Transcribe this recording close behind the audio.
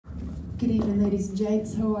Good evening, ladies and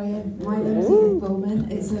gents. How are you? My name is Edith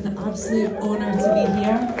Bowman. It's an absolute honour to be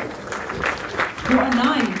here. What a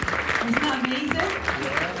night! Isn't that amazing?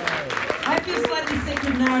 I feel slightly sick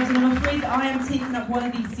with nerves, and I'm afraid that I am taking up one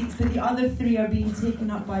of these seats, but the other three are being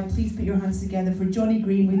taken up by, please put your hands together for Johnny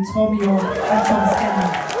Greenwood, Tom York and Tom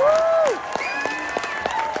Skinner.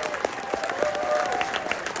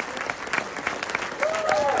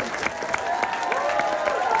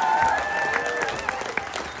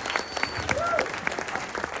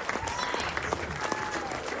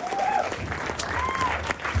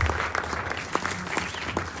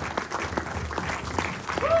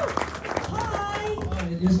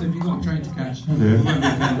 Yes, have you got a train to catch?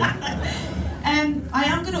 I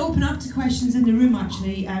am going to open up to questions in the room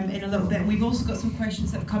actually in a little bit. We've also got some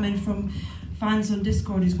questions that have come in from fans on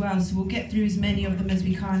Discord as well, so we'll get through as many of them as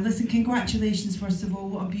we can. Listen, congratulations first of all.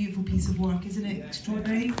 What a beautiful piece of work, isn't it?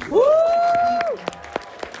 Extraordinary. Woo!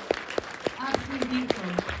 Absolutely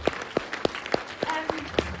beautiful.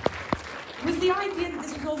 Was the idea that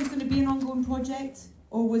this was always going to be an ongoing project?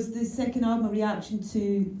 Or was the second album a reaction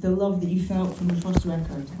to the love that you felt from the first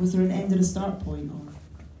record? Was there an end and a start point? Or?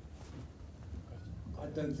 I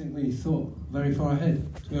don't think we thought very far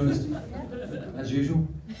ahead, to be honest, as usual.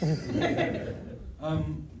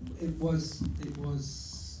 It was.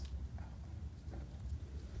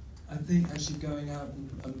 I think actually going out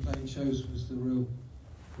and playing shows was the real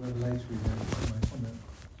revelatory moment.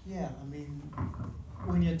 Yeah, I mean,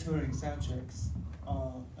 when you're touring, sound checks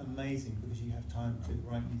are amazing because you have time to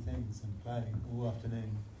write new things and play all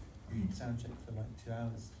afternoon. You sound check for like 2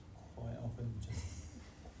 hours quite often just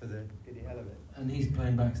for the giddy hell of it. And he's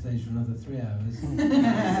playing backstage for another 3 hours.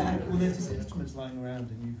 Well, there's just instruments lying around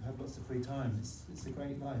and you have lots of free time. It's a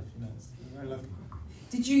great life, you know, it's very lucky.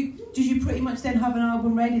 Did you pretty much then have an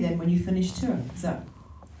album ready then when you finished touring? Is that?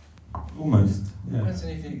 Almost, yeah. That's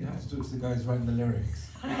anything you have to talk to the guys writing the lyrics.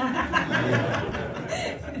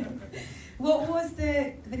 What was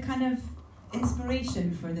the kind of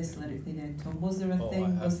inspiration for this lyrically then, Tom? Was there a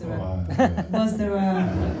thing? Was there a...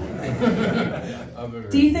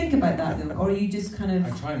 Do you think about that though? Or are you just kind of...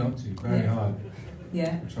 I try not to, very hard.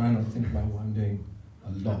 Yeah. I try not to think about what I'm doing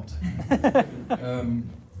a lot.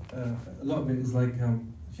 A lot of it is like,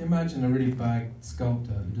 if you imagine a really bad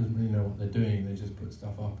sculptor who doesn't really know what they're doing, they just put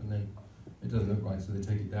stuff up and then it doesn't look right, so they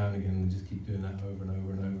take it down again and just keep doing that over and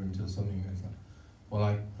over and over until something goes like,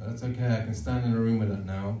 well, that's okay, I can stand in a room with that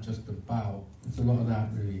now, just about. It's a lot of that,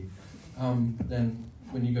 really. Then,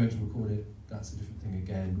 when you go to record it, that's a different thing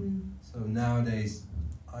again. So nowadays,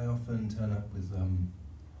 I often turn up with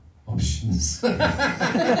options. And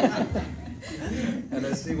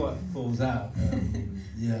I see what falls out.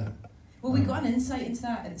 Yeah. Well, we got an insight into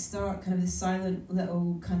that at the start, kind of the silent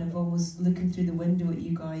little kind of almost looking through the window at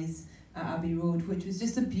you guys at Abbey Road, which was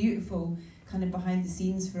just a beautiful kind of behind the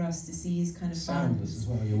scenes for us to see his kind of soundless as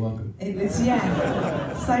well. You're welcome. It was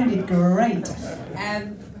sounded great.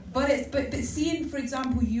 But seeing, for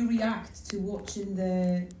example, you react to watching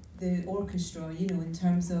the orchestra, you know, in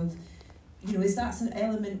terms of, you know, is that an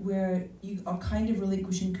element where you are kind of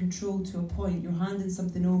relinquishing control to a point? You're handing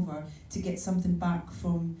something over to get something back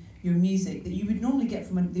from your music that you would normally get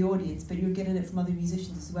from the audience, but you're getting it from other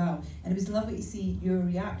musicians as well. And it was lovely to see your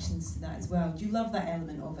reactions to that as well. Do you love that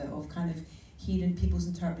element of it, of kind of hearing people's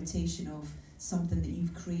interpretation of something that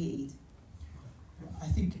you've created? I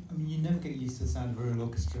think, I mean, you never get used to the sound of a real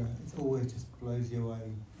orchestra. It always just blows you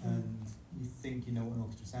away, and you think you know what an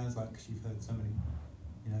orchestra sounds like because you've heard so many,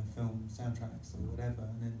 you know, film soundtracks or whatever.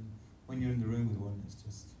 And then when you're in the room with one, it's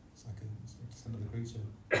like just another creature.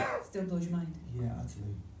 Still blows your mind. Yeah,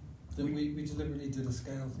 utterly. We deliberately did a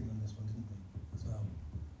scale thing on this one, didn't we? As well,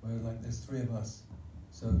 where like there's 3 of us,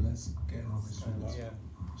 so let's get an orchestra that's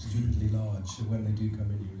stupidly large, so when they do come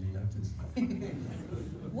in, you really notice.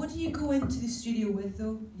 What do you go into the studio with,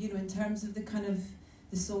 though? You know, in terms of the kind of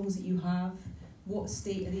the songs that you have, what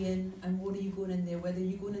state are they in, and what are you going in there? Whether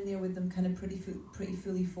you're going in there with them kind of pretty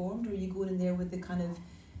fully formed, or are you going in there with the kind of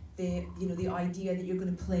the idea that you're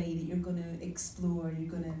going to play, that you're going to explore, you're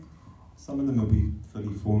going to. Some of them will be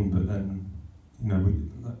fully formed, but then, you know,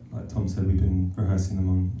 like Tom said, we've been rehearsing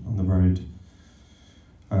them on the road.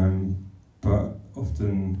 But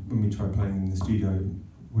often when we try playing in the studio, it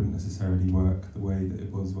wouldn't necessarily work the way that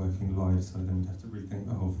it was working live, so then we'd have to rethink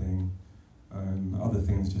the whole thing. Other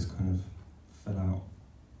things just kind of fell out,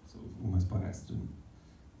 sort of almost by accident.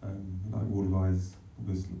 Like Wall of Eyes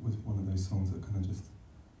was one of those songs that kind of just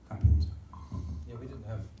happened. Yeah, we didn't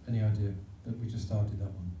have any idea, but we just started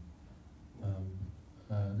that one.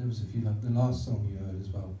 There was a few, like the last song you heard as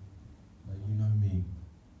well, You Know Me,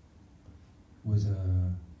 was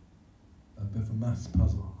a bit of a maths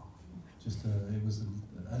puzzle. it was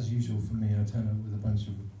as usual for me. I turn up with a bunch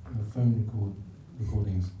of phone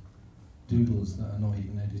recordings, doodles that are not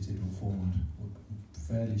even edited or formed, or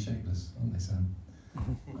fairly shapeless, aren't they, Sam?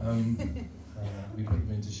 We put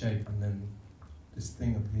them into shape, and then this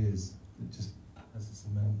thing appears that just has this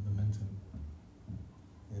momentum,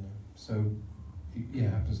 you know. So yeah, it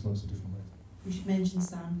happens lots of different ways. We should mention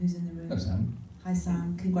Sam, who's in the room. Hello, Sam. Hi,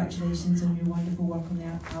 Sam. Congratulations on your wonderful work on the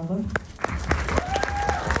album.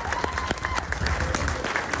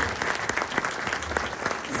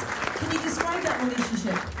 Can you describe that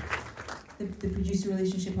relationship, the producer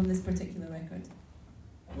relationship on this particular record?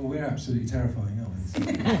 Well, we're absolutely terrifying, aren't we?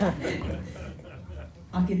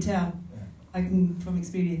 I can tell. I can from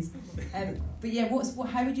experience. But yeah,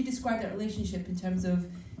 how would you describe that relationship in terms of,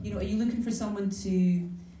 you know, are you looking for someone to,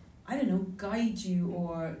 I don't know, guide you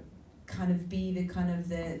or kind of be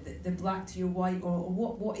the black to your white, or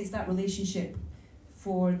what is that relationship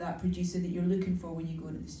for that producer that you're looking for when you go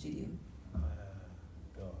into the studio?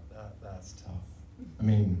 God, that's tough. I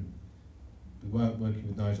mean, we weren't working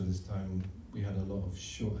with Nigel this time. We had a lot of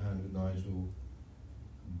shorthand with Nigel,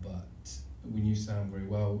 but we knew Sam very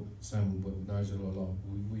well. Sam worked with Nigel a lot.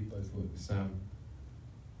 We both worked with Sam.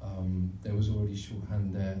 There was already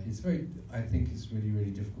shorthand there. I think it's really,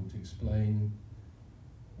 really difficult to explain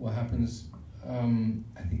what happens.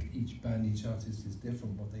 I think each band, each artist is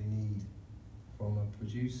different, what they need from a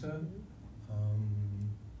producer.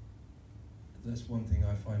 That's one thing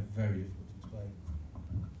I find very difficult to explain.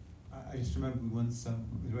 I just remember we once,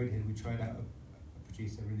 with Radiohead, we tried out a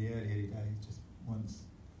producer in the early days, just once,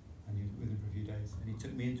 and he was with him for a few days, and he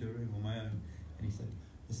took me into a room on my own, and he said,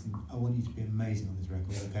 listen, I want you to be amazing on this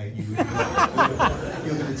record, okay?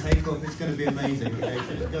 You're going to take off, it's going to be amazing, okay?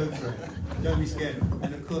 So go for it, don't be scared.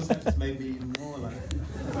 And of course that just made me even more like,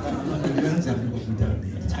 Exactly what we don't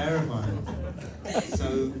need. terrifying.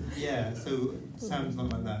 So, yeah, so Sam's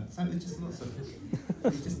not like that. Sam, it's just lots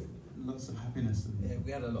of happiness. And yeah,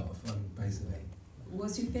 we had a lot of fun, basically.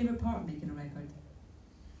 What's your favourite part of making a record?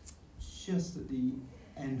 just at the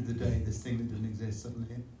end of the day, this thing that didn't exist suddenly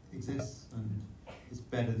exists, and it's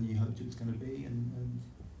better than you hoped it was going to be, and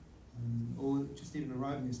or just even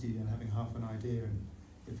arriving in the studio and having half an idea and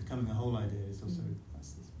it becoming a whole idea is also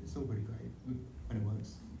it's all pretty great when it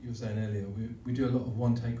works. You were saying earlier, we do a lot of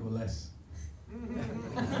one take or less.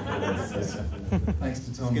 Thanks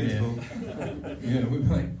to Tom here. Yeah, we're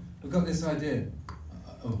like, we've got this idea.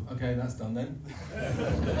 Oh, okay, that's done then.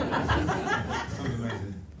 Sounds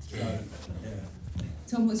amazing. Yeah.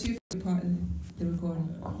 Tom, what's your favourite part of the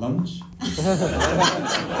recording? Lunch.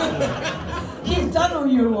 He's done all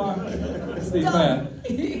your work. To be fair.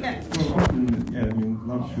 Yeah. Well, often, yeah, I mean,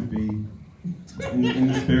 lunch would be, in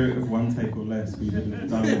the spirit of one take or less, we would have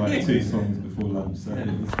done like 2 songs before lunch, so it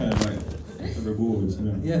was kind of like a reward, you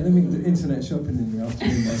know. Yeah, then we can do internet shopping in the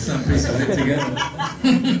afternoon while some piece of it together.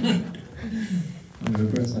 I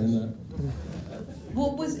regret saying that.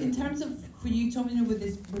 What was, in terms of, for you, Tom, you know, with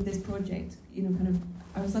this project, you know, kind of,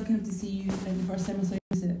 I was lucky enough to see you the first time I saw you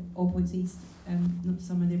was at All Points East, not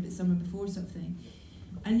summer there, but summer before sort of thing.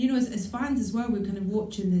 And, you know, as fans as well, we're kind of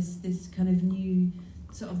watching this kind of new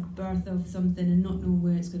sort of birth of something and not know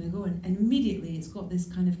where it's going to go. And immediately it's got this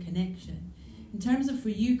kind of connection. In terms of, for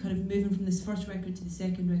you, kind of moving from this first record to the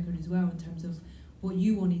second record as well, in terms of what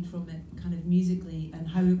you wanted from it kind of musically and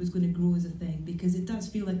how it was going to grow as a thing, because it does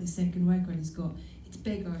feel like the second record has got, it's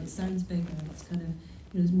bigger, it sounds bigger, it's kind of, you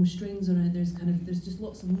know, there's more strings on it, there's just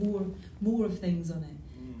lots of more of things on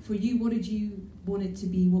it. For you, what did you want it to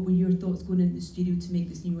be? What were your thoughts going into the studio to make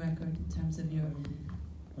this new record in terms of your...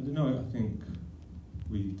 I don't know, I think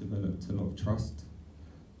we developed a lot of trust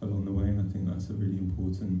along the way, and I think that's a really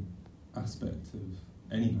important aspect of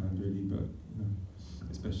any band really, but you know,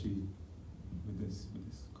 especially with this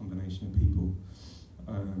combination of people.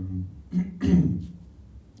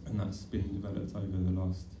 And that's been developed over the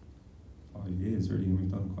last 5 years really, and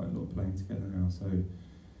we've done quite a lot of playing together now, so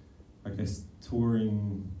I guess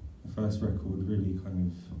touring the first record really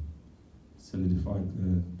kind of solidified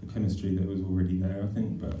the chemistry that was already there, I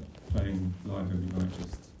think, but playing live every night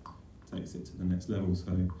just takes it to the next level.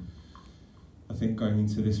 So I think going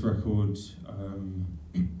into this record,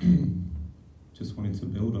 just wanted to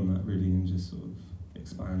build on that really and just sort of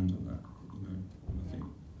expand on that, you know, and I think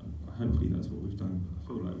hopefully that's what we've done. I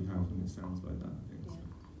feel like we have, and it sounds like that, I think.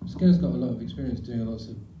 So. Skinner's got a lot of experience doing lots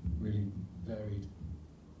of really varied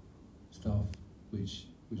stuff, which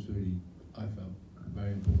was really, I felt,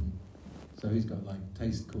 very important. So he's got like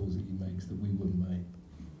taste calls that he makes that we wouldn't make.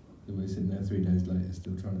 That we're sitting there 3 days later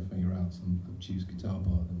still trying to figure out some obtuse guitar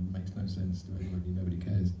part that makes no sense to anybody, nobody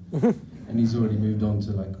cares. And he's already moved on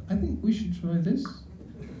to like, I think we should try this.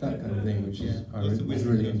 that kind of thing, which is I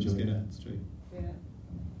really enjoy. It's true. Yeah.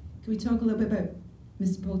 Can we talk a little bit about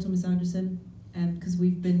Mr. Paul Thomas Anderson? Because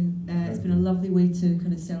we've been, it's been a lovely way to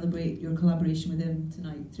kind of celebrate your collaboration with him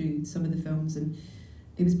tonight through some of the films, and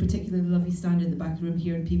it was particularly lovely standing in the back of the room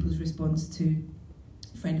hearing people's response to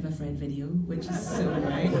Friend of a Friend video, which is so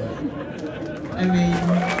great. I mean,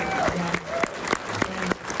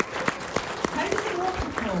 how does it work,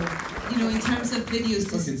 Paul? You know, in terms of videos.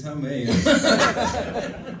 Fucking tell me.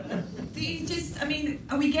 Do you just, I mean,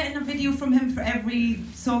 are we getting a video from him for every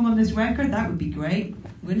song on this record? That would be great,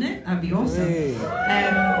 wouldn't it? That'd be awesome.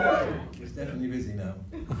 He's definitely busy now.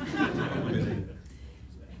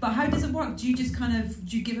 But how does it work? Do you just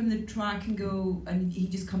do you give him the track and go, and he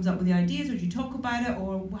just comes up with the ideas, or do you talk about it,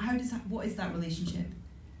 or what is that relationship?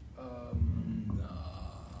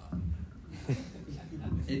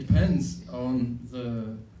 It depends on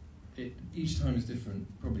each time is different.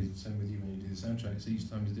 Probably the same with you when you do the soundtrack. So each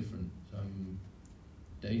time is different.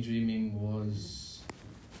 Daydreaming was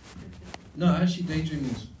Daydreaming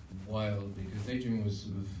was wild, because Daydreaming was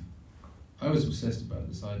I was obsessed about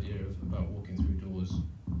this idea about walking through doors.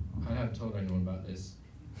 I hadn't told anyone about this.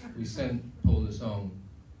 We sent Paul the song.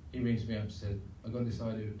 He rings me up and said, "I got this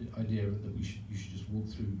idea that you should just walk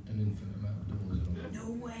through an infinite amount of doors."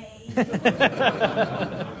 No way.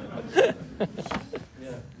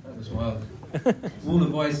 Yeah, that was wild. All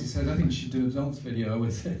advice, he said, "I think you should do a dance video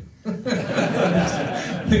with it." I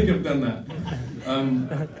think I've done that.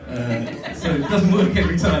 So it doesn't work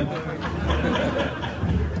every time.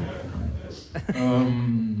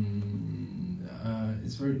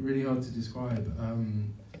 It's really hard to describe.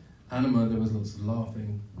 Anima, there was lots of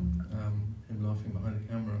laughing, him laughing behind the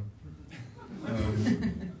camera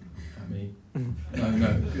at me.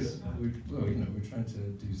 No, because we're trying to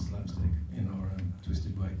do slapstick in our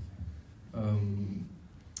twisted way.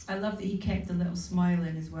 I love that he kept a little smile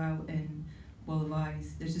in as well in Wall of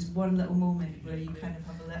Eyes. There's just one little moment where you kind of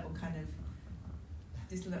have a little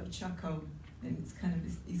this little chuckle. And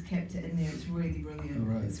he's kept it in there. It's really brilliant.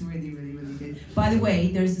 Right. It's really, really, really good. By the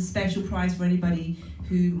way, there's a special prize for anybody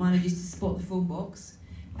who manages to spot the phone box,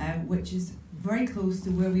 which is very close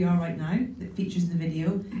to where we are right now. That features in the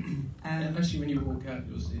video. Actually, when you walk out,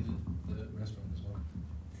 you'll see the restaurant as well.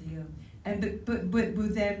 But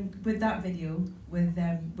with that video with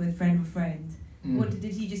Friend of a Friend, what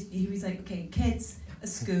did he just? He was like, okay, kids, a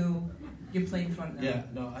school, you're playing in front of them. Yeah,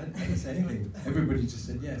 no, I didn't say anything. Everybody just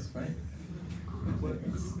said yes, right? Well,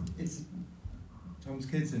 it's Tom's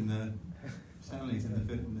kids in the Stanley's in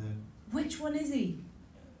the. Which one is he?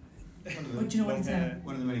 What do you know what it's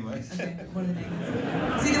one of the many ways. Okay, one of the many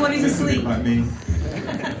ways. Is he the one who's asleep? Like me.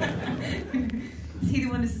 Is he the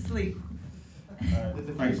one who's asleep?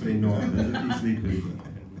 Thankfully not. There's a few sleepers.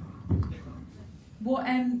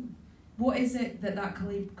 What is it that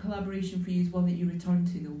collaboration for you is one that you return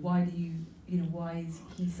to though? Why do why is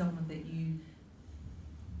he someone that you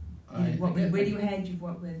work with? Radiohead, you've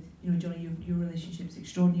worked with, Johnny, your relationship's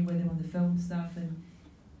extraordinary with him on the film stuff, and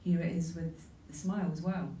here it is with the Smile as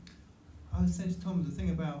well. I would say to Tom, the thing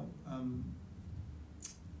about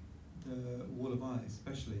the Wall of Eyes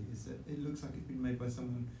especially is that it looks like it's been made by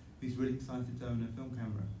someone who's really excited to own a film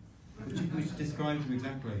camera, which describes him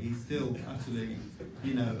exactly. He's still utterly,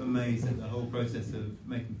 amazed at the whole process of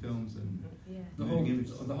making films and moving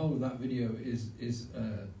images. The whole of that video is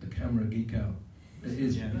a camera geek out. It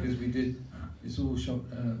is, because it's all shot,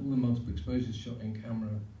 all the multiple exposures shot in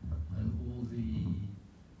camera, and all the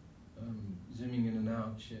zooming in and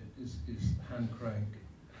out shit is hand crank,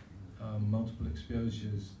 multiple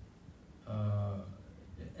exposures.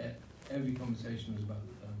 Every conversation was about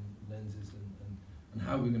lenses and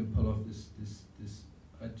how we're going to pull off this.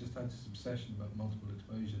 I just had this obsession about multiple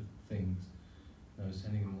exposure things. I was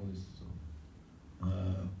sending them all this sort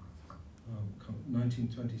of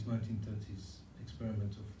 1920s, 1930s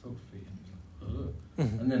experimental photography,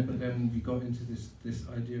 and but then we got into this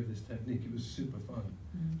idea of this technique. It was super fun,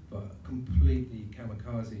 but completely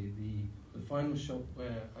kamikaze. The final shot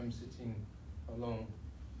where I'm sitting along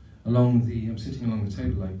the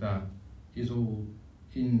table like that is all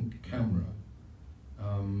in camera,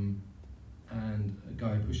 and a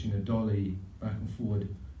guy pushing a dolly back and forward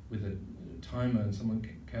with a timer and someone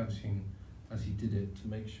counting as he did it to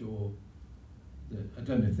make sure that, I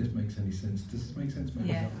don't know if this makes any sense. Does this make sense?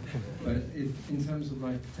 Yeah. But in terms of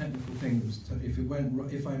like technical things,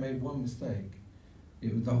 if I made one mistake,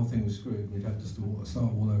 the whole thing was screwed. We'd have to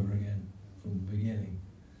start all over again from the beginning.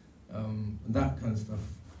 And that kind of stuff,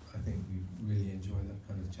 I think we really enjoy that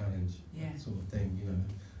kind of challenge, that sort of thing.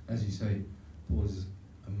 As you say, Paul is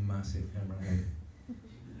a massive camera head.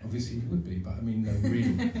 Obviously he would be, but I mean, no,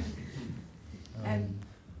 really.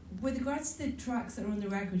 with regards to the tracks that are on the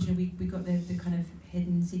record, we got the kind of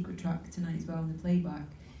hidden secret track tonight as well in the playback.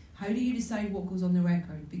 How do you decide what goes on the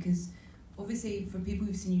record? Because obviously for people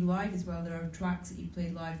who've seen you live as well, there are tracks that you've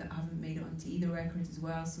played live that haven't made it onto either record as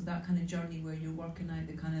well. So that kind of journey where you're working out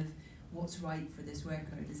the kind of what's right for this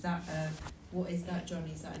record, is that what is that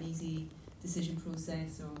journey? Is that an easy decision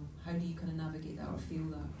process, or how do you kind of navigate that or feel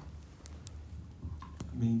that?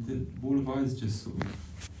 I mean, the Wall of Eyes just sort of,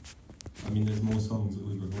 I mean, there's more songs that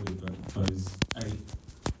we've recorded, but those 8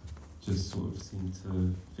 just sort of seem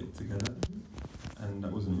to fit together. And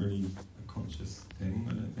that wasn't really a conscious thing,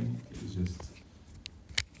 I don't think. It was just,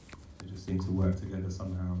 they just seemed to work together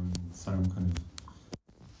somehow, and Sam kind of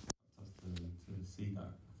helped us to see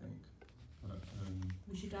that, I think. But,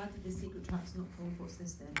 we should add that the secret track's not called What's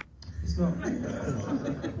This Then? It's not.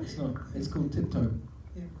 It's not. It's called Tiptoe.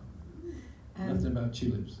 Yeah. Nothing about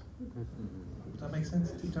tulips. Does that make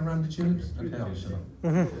sense? Tiptoe around the tulips? Okay, I'll shut up.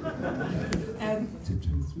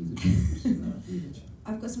 Tiptoe through the tulips.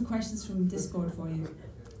 I've got some questions from Discord for you.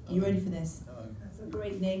 Are you ready for this? Some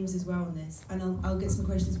great names as well on this, and I'll get some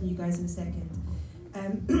questions from you guys in a second.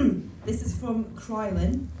 This is from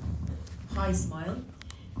Krylin. Hi, Smile.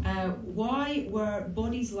 Why were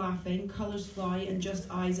Bodies Laughing, Colours Fly and Just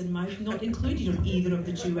Eyes and Mouth not included on either of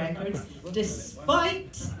the 2 records,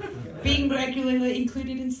 despite being regularly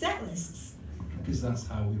included in set lists? Because that's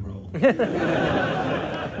how we roll.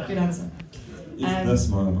 Good answer. it's the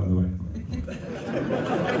Smile, by the way.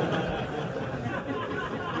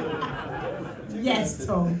 Yes,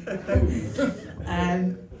 Tom.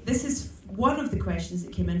 This is one of the questions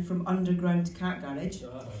that came in from Underground Cat Garage.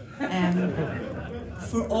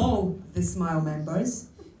 For all the Smile members,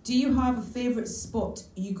 do you have a favourite spot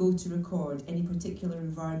you go to record? Any particular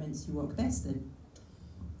environments you work best in?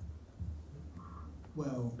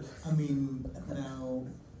 Well, I mean, now,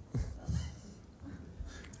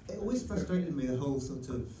 it always frustrated me, the whole sort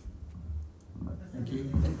of, thank you,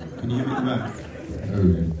 can you hear me in the back?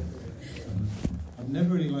 Okay. I've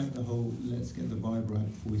never really liked the whole let's get the vibe right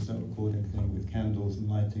before we start recording thing with candles and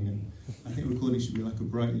lighting, and I think recording should be like a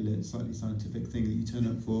brightly lit, slightly scientific thing that you turn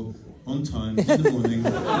up for on time in the morning.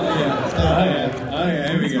 Oh yeah,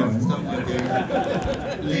 here we go. Stop working.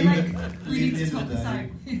 We need to in talk the this out.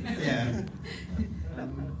 day. Yeah.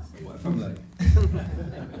 What if I'm late?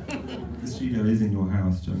 The studio is in your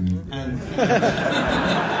house, Johnny. And it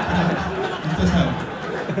does help.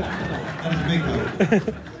 That is a big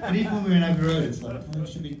help. But even when we're in Abbey Road, it's like, oh, we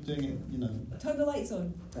should be doing it, you know. Turn the lights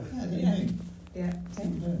on. Yeah, don't you think? Yeah.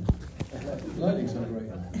 Lighting's not great.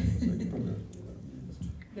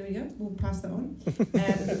 There we go. We'll pass that on.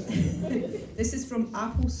 This is from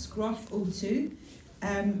Apple Scruff 02.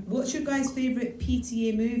 What's your guys' favourite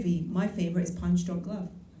PTA movie? My favourite is Punch Drunk Love.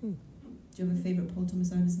 Do you have a favourite Paul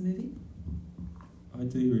Thomas Anderson movie? I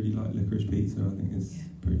do really like Licorice Pizza, I think it's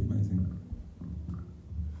pretty amazing.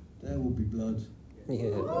 There Will Be Blood. Yeah.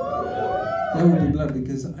 There Will Be Blood,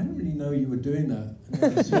 because I didn't really know you were doing that.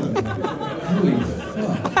 Holy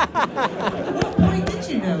fuck. What point did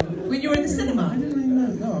you know? When you were in the cinema? I didn't really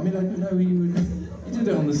know. No, I mean, I didn't know you were... You did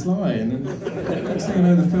it on the sly, and then next thing I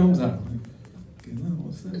know, the film's out. Okay, well,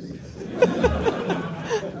 what's this?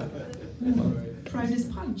 Proud as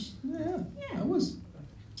Punch. Yeah, I was.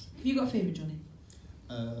 Have you got a favourite, Johnny?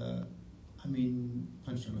 I mean,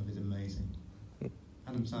 Punch Drunk Love is amazing.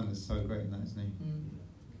 Adam Sandler's so great in that, isn't he?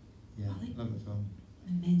 Yeah, I like love the film.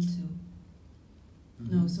 Memento.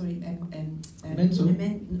 Mm-hmm. No, sorry. Memento?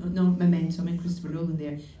 No, Memento. I'm in Christopher Nolan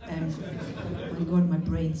there. Oh my God, my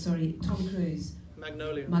brain. Sorry, Tom Cruise.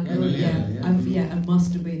 Magnolia. Yeah, and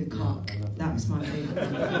Must Obey the Clock. I love That was my favourite.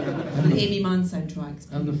 And the Amy Mann soundtracks.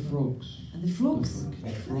 And the frogs. And the frogs. The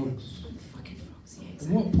frogs. Fucking frogs, yeah, At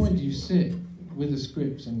exactly. what point do you sit with the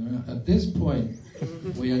scripts and go, at this point,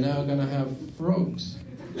 we are now going to have frogs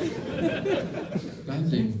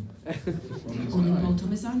landing from the Only Paul sky?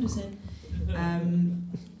 Thomas Anderson.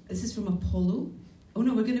 This is from Apollo. Oh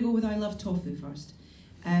no, we're going to go with I Love Tofu first.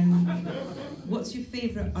 What's your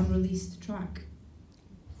favourite unreleased track?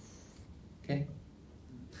 Okay.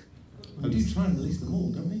 We do try and release them all,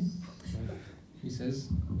 don't we? He says.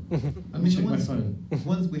 Let me check my phone.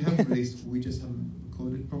 Ones we haven't released, we just haven't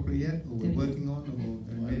recorded properly yet, or we're working on,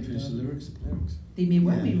 or I finish the lyrics. They may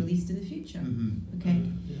well be Yeah. released in the future. Mm-hmm. Okay.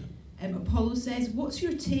 Apollo says, what's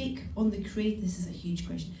your take on the this is a huge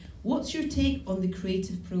question. What's your take on the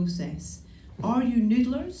creative process? Are you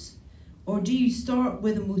noodlers? Or do you start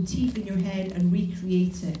with a motif in your head and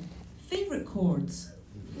recreate it? Favourite chords?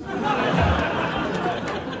 I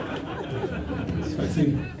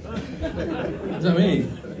think. Is that me?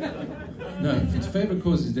 No, favourite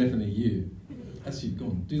chords is definitely you. That's you. Go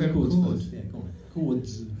on. Do the Favourite chords chord? first. Yeah, go on.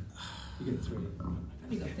 Chords. You get 3.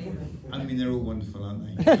 Have you got a favourite? I mean, they're all wonderful, aren't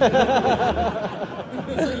they?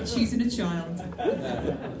 It's like choosing a child.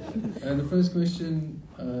 The first question,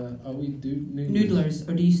 are we Noodlers,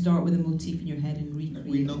 or do you start with a motif in your head and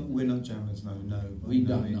recreate We're not jammers, no. We no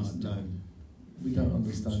don't means, not. No. We don't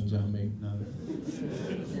understand jamming. No.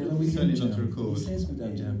 Well, we Certainly can not to jam. record. He says we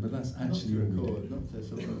don't jam, but that's actually not to what we record, do. not to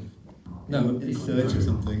sort of No, research or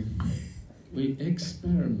something. We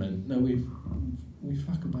experiment. No, we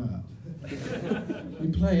fuck about. We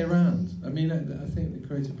play around. I mean, I think the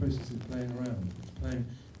creative process is playing around.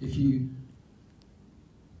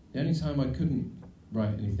 The only time I couldn't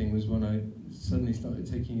write anything was when I suddenly started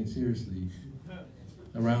taking it seriously.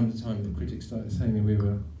 Around the time the critics started saying that we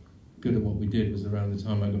were good at what we did was around the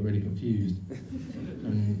time I got really confused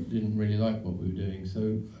and didn't really like what we were doing.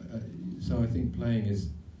 So I think playing is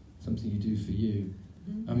something you do for you.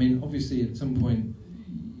 I mean, obviously, at some point,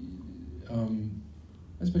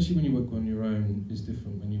 especially when you work on your own, it's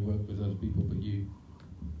different when you work with other people. But you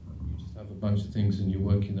just have a bunch of things and you're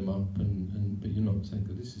working them up, but you're not saying,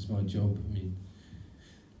 "Oh, this is my job." I mean,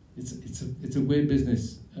 it's a weird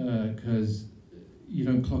business because you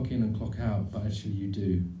don't clock in and clock out, but actually you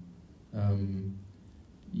do.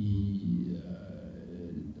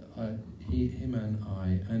 Him and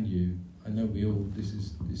I and you. I know we all. This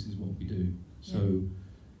is what we do. So,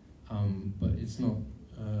 but it's not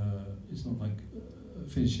like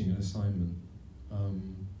finishing an assignment.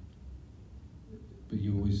 But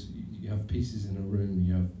you have pieces in a room.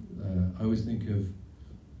 You have. I always think of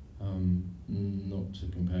not to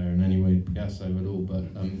compare in any way Picasso at all,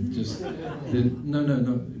 but just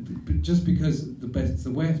but just because the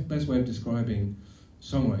best way of describing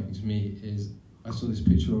songwriting to me is I saw this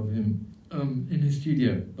picture of him in his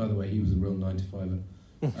studio. By the way, he was a real 9-to-5er.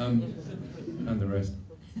 And the rest.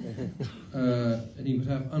 And he would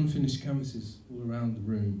have unfinished canvases all around the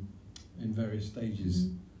room in various stages.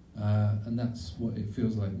 And that's what it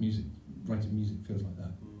feels like. Writing music feels like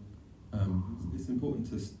that. It's important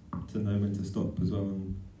to know when to stop as well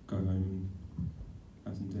and go home and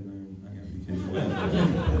have some dinner and hang out with your kids or whatever.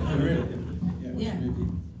 Oh, really? Yeah.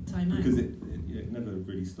 Time out. Because it never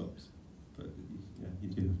really stops. But you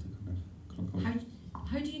do have to kind of clock on.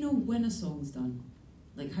 How do you know when a song's done?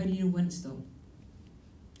 Like, how do you know when to stop?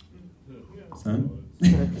 Sam?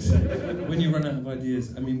 When you run out of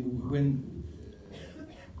ideas, I mean,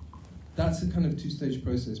 that's a kind of two-stage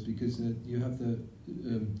process because you have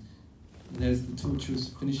there's the torturous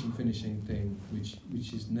finishing thing,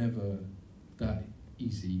 which is never that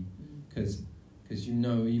easy, because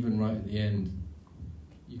even right at the end,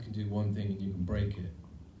 you can do one thing and you can break it,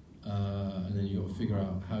 and then you got to figure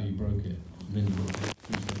out how you broke it, and then you got to take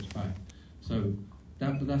 3 steps back. So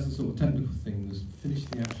that's a sort of technical thing. There's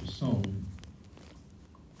finishing the actual song.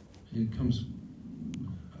 It comes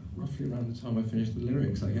roughly around the time I finish the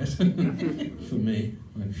lyrics, I guess. For me,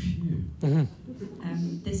 like phew.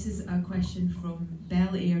 This is a question from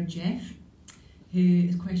Bel Air Jeff, who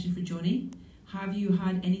is a question for Johnny. Have you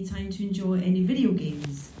had any time to enjoy any video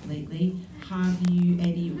games lately? Have you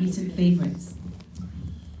any recent favourites?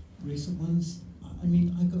 Recent ones? I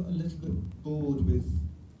mean, I got a little bit bored with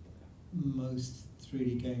most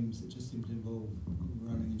 3D games that just seem to involve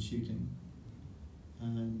running and shooting.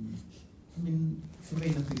 And, I mean, for me,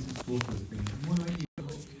 nothing's as sport has been. What about you?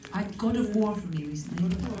 God of War for me recently.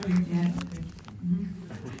 Yeah.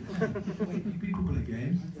 Wait, you people play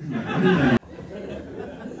games?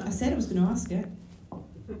 I said I was going to ask it.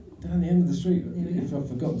 Down the end of the street, if I've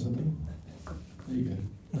forgotten something. There you go.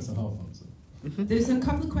 That's a half answer. There's a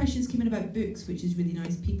couple of questions came in about books, which is really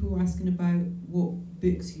nice. People were asking about what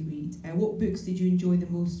books you read. What books did you enjoy the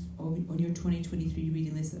most on your 2023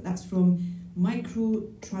 reading list? That's from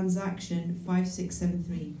Microtransaction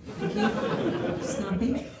 5673. Thank you.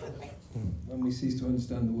 Snappy. When we cease to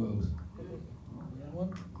understand the world. That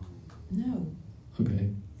one? No.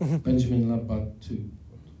 Okay. Benjamin Labat 2.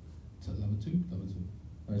 Is that Labat 2? Labat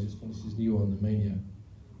 2. I just finished his new one, The Mania.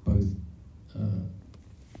 Both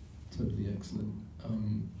totally excellent. I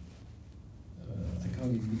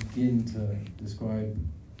can't even begin to describe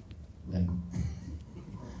them.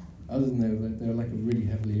 Other than they're like a really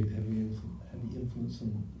heavy influence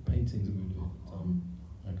on paintings that we do.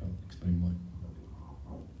 I can't explain why.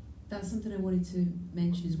 That's something I wanted to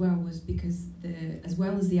mention as well, was because as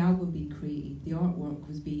well as the album being created, the artwork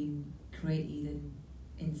was being created and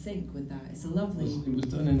in sync with that. It's a lovely. It was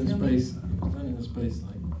done in a space. It was done in a space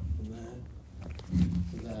like from there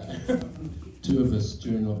to there. 2 of us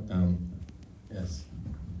during lockdown. Yes.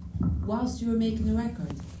 Whilst you were making the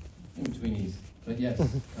record. In betweenies, but yes,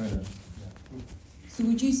 kind of. Yeah. So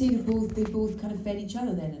would you say they both kind of fed each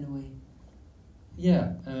other then in a way?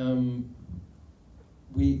 Yeah,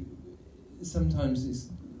 we sometimes it's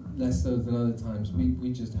less so than other times.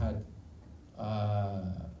 We just had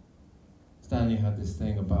Stanley had this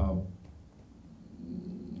thing about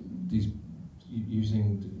these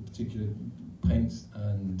using particular paints,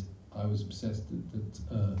 and I was obsessed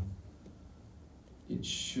that it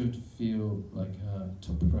should feel like a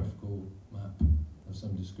topographical map of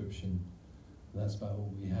some description. That's about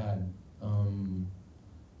all we had.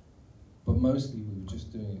 But mostly we were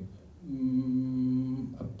just doing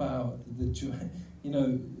about the joy. You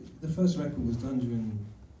know, the first record was done during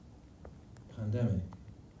the pandemic,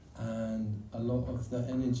 and a lot of the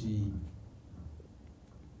energy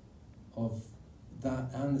of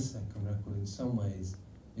that and the second record in some ways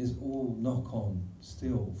is all knock-on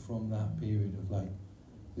still from that period of like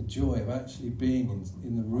the joy of actually being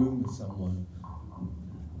in the room with someone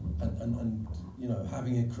and you know,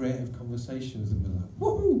 having a creative conversation with them, like,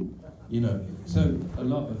 woohoo! You know, so a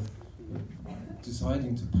lot of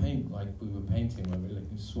deciding to paint like we were painting, where we were like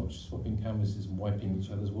swapping canvases and wiping each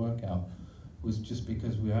other's work out, was just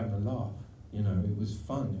because we were having a laugh. You know, it was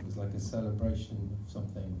fun. It was like a celebration of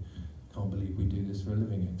something. Can't believe we do this for a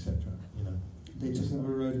living, etc. You know. They just have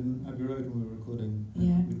a road in Abbey Road when we were recording.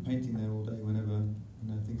 Yeah. We were painting there all day whenever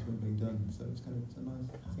things weren't being done. So it's kind of nice.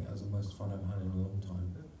 I think that was the most fun I've had in a long time.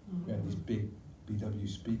 We had these big BW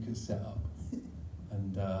speakers set up,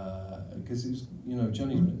 and because it was, you know,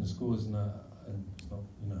 Johnny's written the scores, and it's not,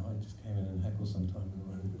 you know, I just came in and heckled sometime in the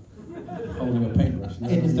room, holding a paintbrush.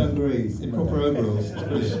 In his dungarees, in proper overalls.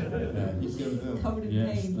 Yeah. You see on the film. Covered in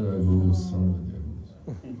Yes, paint. the overalls. Sorry about the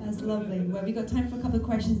overalls. That's lovely. Well, we've got time for a couple of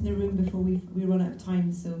questions in the room before we run out of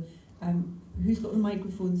time. So, who's got the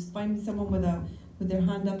microphones? Find me someone with their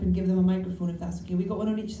hand up and give them a microphone if that's okay. We got one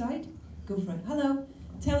on each side? Go for it. Hello.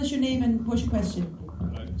 Tell us your name and what's your question?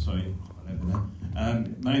 Hello, sorry,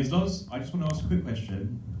 my name's Loz. I just want to ask a quick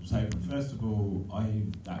question. So, first of all,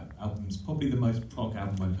 that album's probably the most prog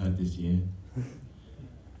album I've heard this year.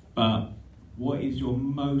 But what is your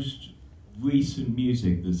most recent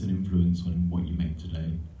music that's an influence on what you make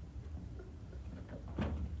today?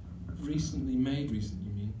 Recently made, you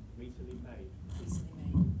mean? Recently made. Recently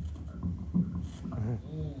made.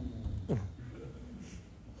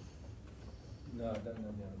 No, I don't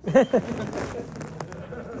know the answer.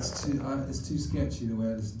 It's too sketchy the way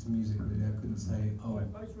I listen to music, really. I couldn't say, oh.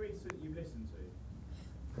 Most recent you've listened to?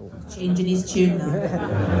 Changing his tune now.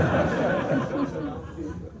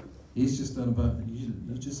 He's just done about, you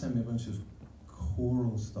just sent me a bunch of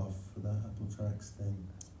choral stuff for that Apple Tracks thing.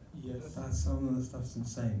 Yes. Some of the stuff's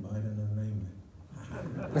insane, but I don't know the name of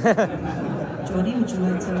it. Johnny, would you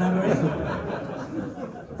like to elaborate?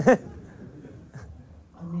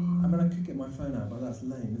 I mean, I could get my phone out, but that's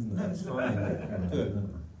lame, isn't it? That's fine. Do it.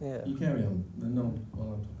 Yeah. You carry on. No,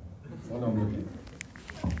 while I'm looking.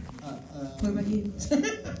 What about you?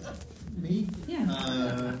 Me? Yeah. I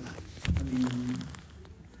mean,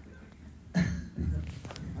 I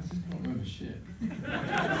just can't remember shit.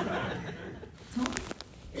 Tom?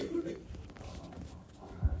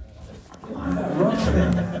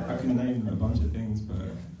 I can name a bunch of things, but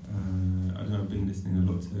I don't know, I've been listening a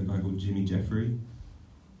lot to a guy called Jimmy Jeffrey.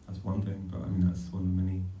 That's one thing, but I mean, that's one of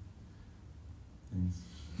many things.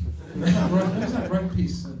 What was that right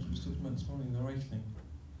piece that we were talking about this morning, the right thing?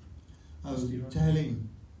 I was Steve Rock? telling.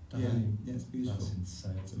 Yeah, Daydreaming. yeah, it's beautiful. That's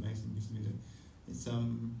insane. It's amazing piece of music.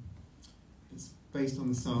 It's based on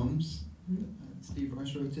the Psalms. Steve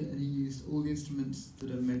Rice wrote it, and he used all the instruments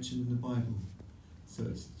that are mentioned in the Bible. So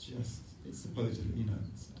it's supposedly, you know,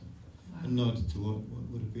 it's a nod to what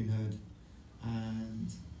would have been heard,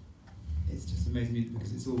 and it's just amazing music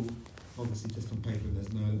because it's all obviously just on paper.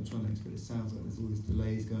 There's no electronics, but it sounds like there's all these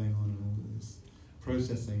delays going on and all this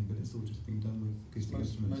processing, but it's all just being done with acoustic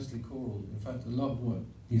instruments. Mostly choral. In fact, a lot of what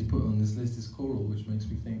he's put on this list is choral, which makes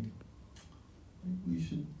me think maybe we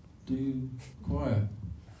should do choir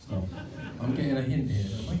stuff. I'm getting a hint here.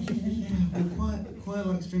 Well, choir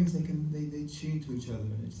like strings, they tune to each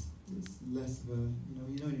other. It's less of a, you know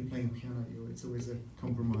when you're playing piano, it's always a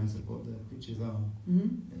compromise of what the pitches are.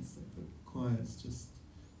 Mm-hmm. It's but choir, it's just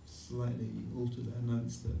slightly alter their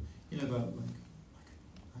notes that, you know, about like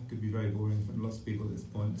I could be very boring for lots of people at this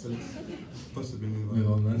point, so let's possibly move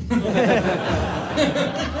on. Then.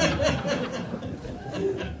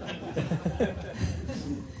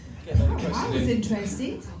 I was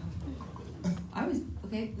interested.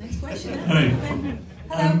 Okay, next question. Hello.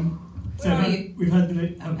 Hello. So Where are you? we've heard the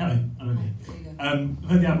hello. I'm okay. There you go. I've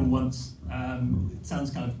heard the album once. It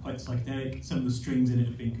sounds kind of quite psychedelic. Some of the strings in it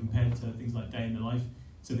have been compared to things like Day in the Life.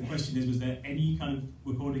 So the question is, was there any kind of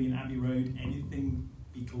recording in Abbey Road, anything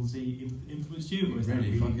Beatlesy influenced you? Or is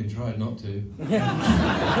Really that fucking tried not to.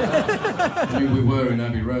 I mean, we were in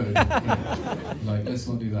Abbey Road. You know, like, let's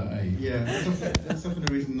not do that, eh? Yeah, that's often a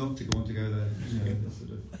reason not to want to go there. Yeah.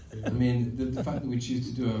 Sort of, I mean, the fact that we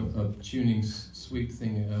choose to do a tuning sweep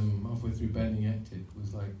thing halfway through Bending Hectic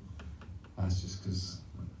was like, that's just because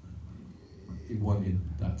it wanted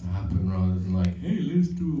that to happen rather than like, hey, let's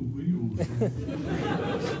do a wheel.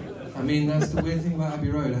 I mean, that's the weird thing about Abbey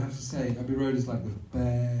Road, I have to say. Abbey Road is like the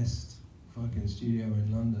best fucking studio in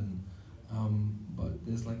London. But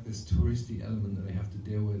there's like this touristy element that they have to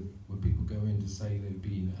deal with where people go in to say they've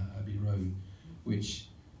been at Abbey Road, which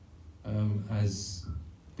as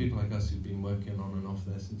people like us who've been working on and off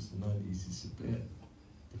there since the 90s, it's a bit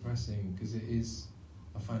depressing because it is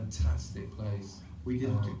a fantastic place. we did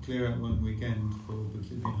to clear out one weekend because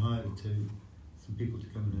we'd been hired to some people to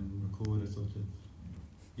come in and record a sort of.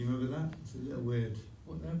 You remember that? It's a little weird.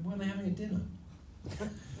 Were they having a dinner? I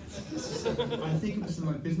think it was some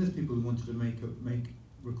like business people who wanted to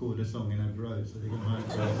record a song in Abbey Road, so they got hired.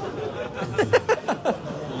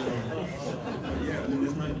 Yeah, I mean,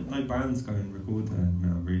 there's no bands going and record there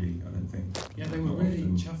now, really, I don't think. Yeah, they were Not really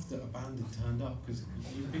often. chuffed that a band had turned up because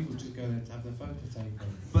people just go there to have their photo taken.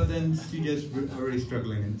 But then studios are really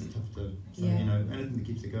struggling and it's tough to, so, Yeah. you know, anything that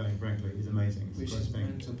keeps it going, frankly, is amazing. It's Which a great is thing.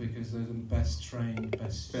 mental because they're the best trained,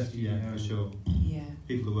 best studio. Yeah, for sure. Yeah.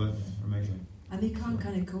 People who work there are amazing. And they can't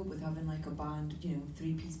kind of cope with having like a band, you know,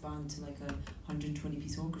 3-piece band to like a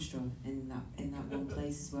 120-piece orchestra in that one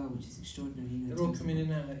place as well, which is extraordinary. You know, They're all coming in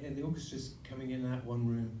and out. Yeah, the orchestra's coming in and out one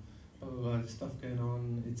room. Blah blah blah. There's stuff going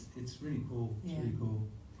on. It's really cool. It's really cool.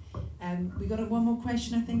 We got one more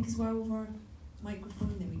question, I think, as well over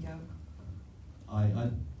microphone. There we go. I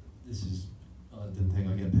didn't think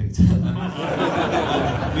I'd get picked. You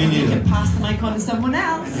can pass the mic on to someone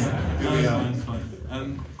else. It's fine.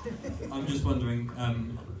 I'm just wondering, I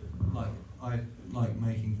like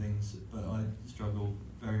making things, but I struggle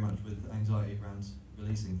very much with anxiety around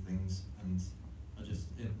releasing things, and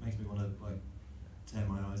it makes me want to like tear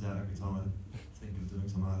my eyes out every time I think of doing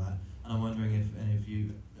something like that. And I'm wondering if any of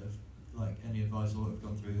you have like any advice or have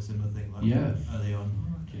gone through a similar thing like early on.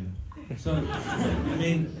 Yeah. So, I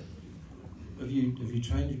mean, have you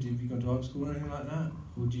trained? Have you gone to art school or anything like that,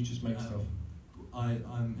 or do you just make stuff?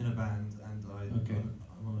 I'm in a band and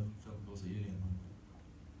I'm on a film course at uni.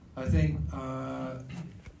 I think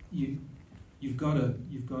you've got to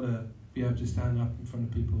be able to stand up in front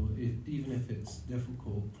of people, even if it's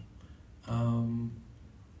difficult,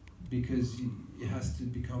 because it has to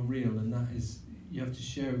become real, and that is you have to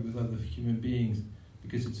share it with other human beings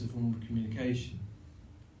because it's a form of communication,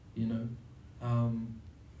 you know.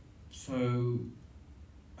 So,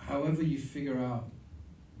 however you figure out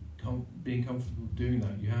being comfortable doing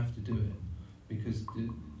that, you have to do it because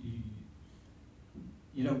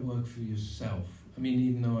you don't work for yourself. I mean,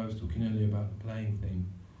 even though I was talking earlier about the playing thing,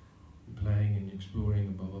 playing and exploring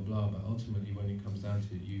and blah blah blah, but ultimately when it comes down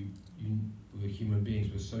to it, we're human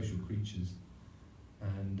beings, we're social creatures,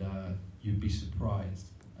 and you'd be surprised.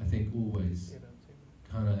 I think always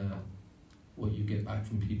kind of what you get back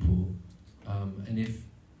from people, and if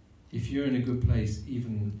you're in a good place,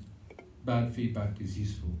 even bad feedback is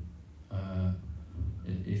useful.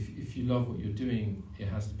 If you love what you're doing, it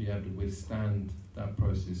has to be able to withstand that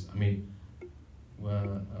process. I mean,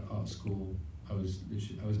 well, at art school, I was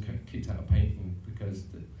kicked out of painting because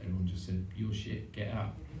everyone just said, "You're shit, get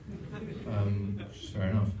out." Which is fair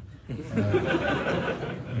enough. And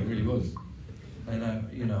it really was. And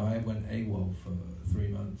I went AWOL for 3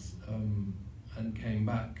 months and came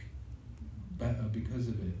back better because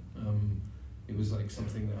of it. It was like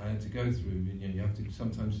something that I had to go through. You have to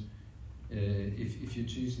sometimes, if you're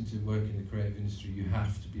choosing to work in the creative industry, you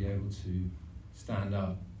have to be able to stand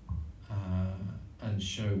up and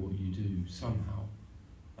show what you do somehow.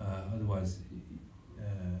 Otherwise,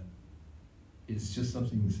 it's just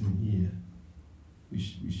something that's in here,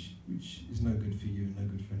 which is no good for you and no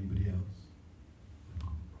good for anybody else.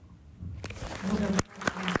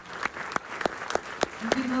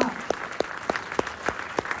 Good luck.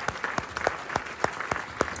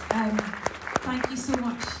 Thank you so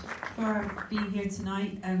much for being here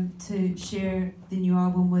tonight to share the new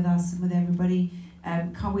album with us and with everybody.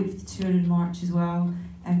 Can't wait for the tour in March as well.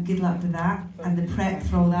 Good luck with that and the prep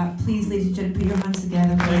for all that. Please, ladies and gentlemen, put your hands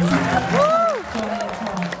together.